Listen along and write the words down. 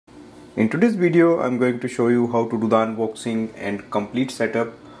In today's video, I'm going to show you how to do the unboxing and complete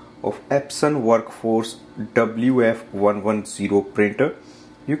setup of Epson WorkForce WF110 printer.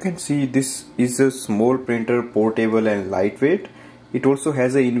 You can see this is a small printer, portable and lightweight. It also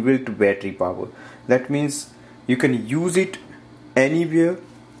has an inbuilt battery power. That means you can use it anywhere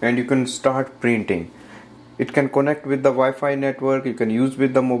and you can start printing. It can connect with the Wi-Fi network, you can use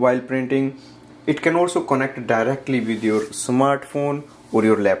with the mobile printing. It can also connect directly with your smartphone or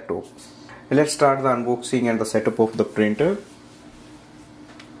your laptop. Let's start the unboxing and the setup of the printer.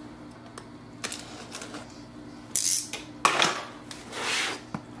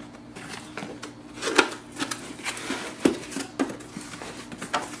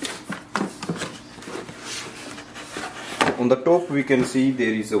 On the top we can see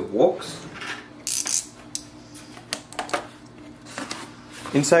there is a box.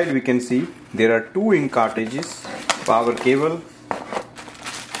 Inside we can see there are two ink cartridges, power cable,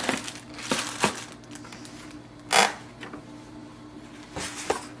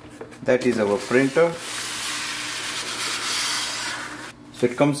 that is our printer. So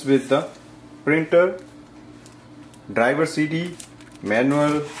it comes with the printer, driver CD,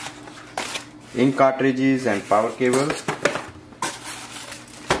 manual, ink cartridges and power cable.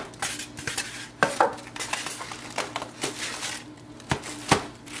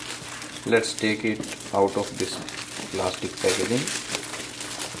 Let's take it out of this plastic packaging.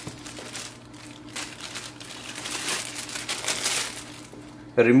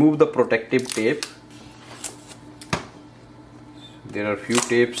 Remove the protective tape. There are few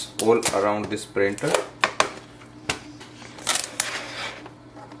tapes all around this printer.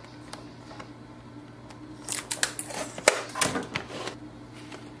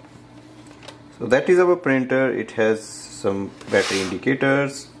 So that is our printer. It has some battery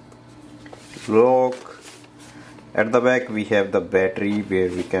indicators, lock. At the back we have the battery where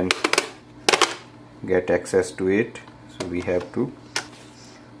we can get access to it, so we have to.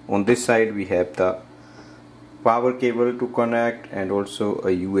 On this side we have the power cable to connect and also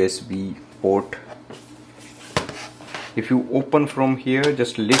a USB port. If you open from here,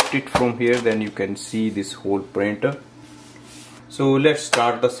 just lift it from here, then you can see this whole printer. So let's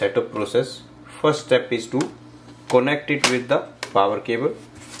start the setup process. First step is to connect it with the power cable.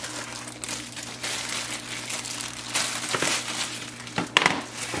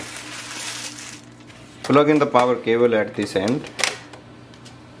 Plug in the power cable at this end.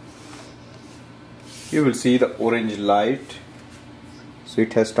 You will see the orange light, so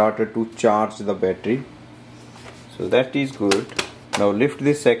it has started to charge the battery, so that is good. Now lift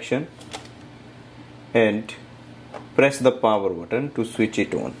this section and press the power button to switch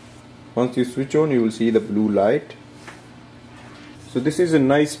it on. Once you switch on, you will see the blue light. So this is a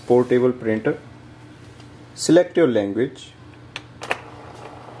nice portable printer. Select your language.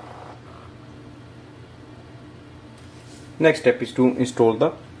 Next step is to install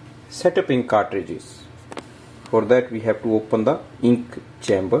the setup ink cartridges. For that we have to open the ink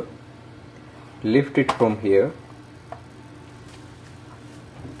chamber, lift it from here.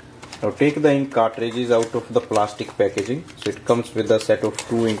 Now take the ink cartridges out of the plastic packaging. So it comes with a set of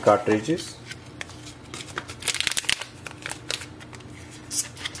two ink cartridges.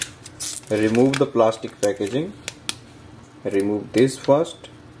 Remove the plastic packaging. Remove this first,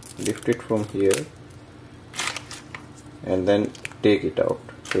 lift it from here and then take it out.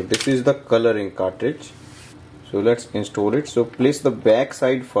 So this is the color ink cartridge. So let's install it. So place the back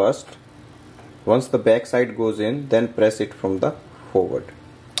side first. Once the back side goes in, then press it from the forward.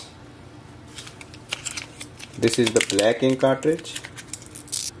 This is the black ink cartridge.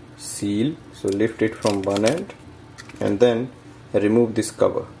 Seal. So lift it from one end and then remove this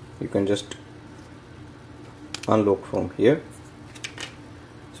cover. You can just unlock from here.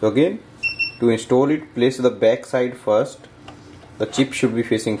 So again, to install it, place the back side first. The chip should be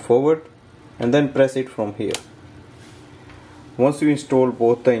facing forward and then press it from here. Once you install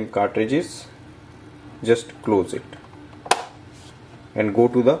both the ink cartridges, just close it and go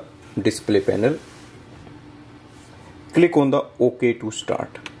to the display panel. Click on the OK to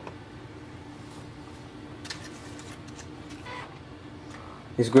start.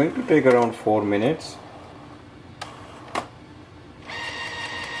 It's going to take around 4 minutes.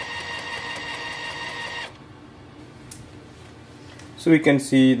 So we can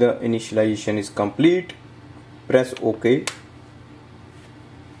see the initialization is complete. Press OK.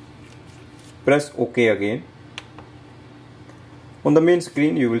 Press OK again. On the main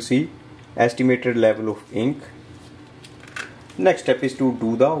screen you will see estimated level of ink. Next step is to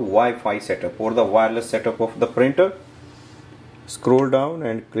do the Wi-Fi setup or the wireless setup of the printer. Scroll down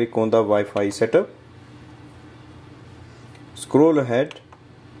and click on the Wi-Fi setup. Scroll ahead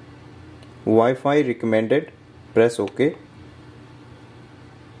Wi-Fi recommended, press OK.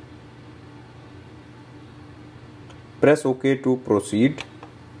 Press OK to proceed.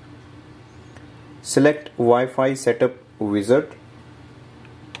 Select Wi-Fi Setup wizard.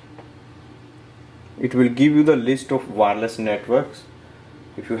 It will give you the list of wireless networks.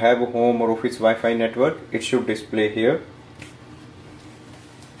 If you have a home or office Wi-Fi network, it should display here.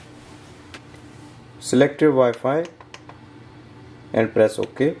 Select your Wi-Fi and press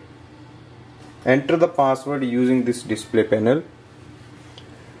OK. Enter the password using this display panel,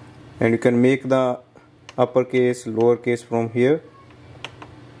 and you can make the uppercase, lowercase from here,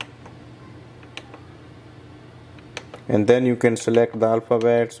 and then you can select the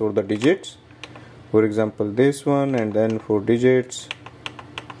alphabets or the digits. For example, this one, and then for digits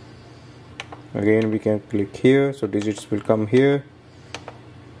again we can click here, so digits will come here.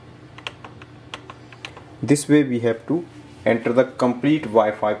 This way we have to enter the complete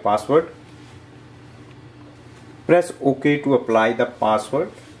Wi-Fi password. Press OK to apply the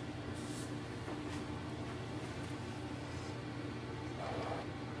password.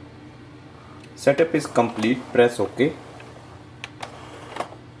 Setup is complete. Press OK.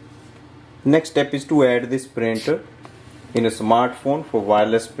 Next step is to add this printer in a smartphone for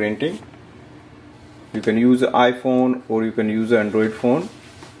wireless printing. You can use an iPhone or you can use an Android phone.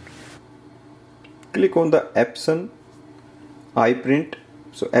 Click on the Epson iPrint.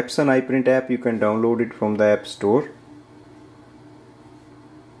 So Epson iPrint app, you can download it from the App Store.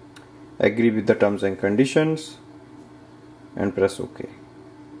 Agree with the terms and conditions and press OK.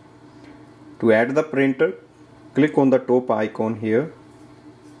 To add the printer, click on the top icon here.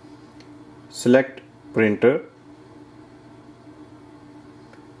 Select printer.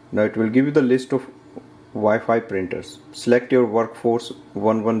 Now it will give you the list of Wi-Fi printers. Select your WorkForce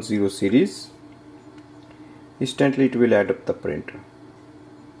 110 series. Instantly it will add up the printer.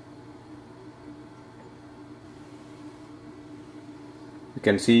 You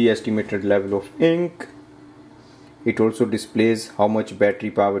can see estimated level of ink. It also displays how much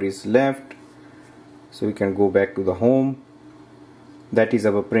battery power is left. So we can go back to the home. That is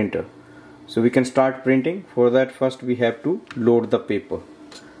our printer. So we can start printing. For that, first we have to load the paper.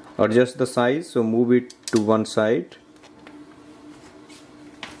 Adjust the size, so move it to one side.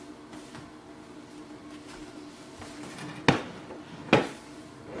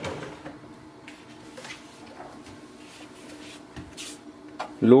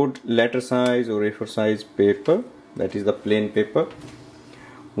 Load letter size or A4 size paper, that is the plain paper.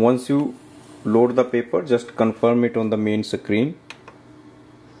 Once you load the paper, just confirm it on the main screen.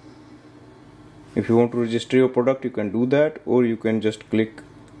 If you want to register your product, you can do that, or you can just click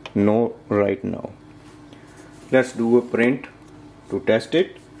no right now. Let's do a print to test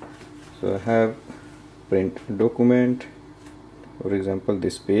it. So I have print document, for example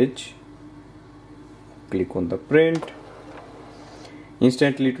this page. Click on the print.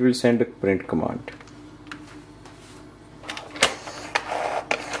 Instantly it will send a print command.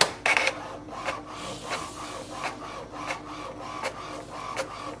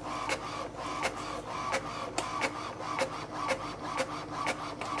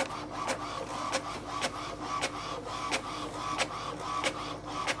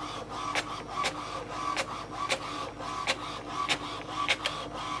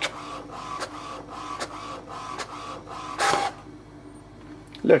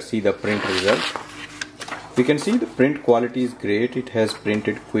 Let's see the print result. We can see the print quality is great. It has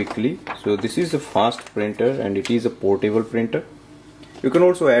printed quickly. So this is a fast printer and it is a portable printer. You can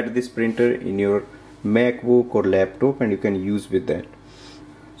also add this printer in your MacBook or laptop and you can use with that.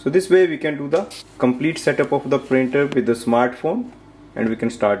 So this way we can do the complete setup of the printer with the smartphone and we can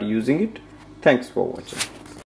start using it. Thanks for watching.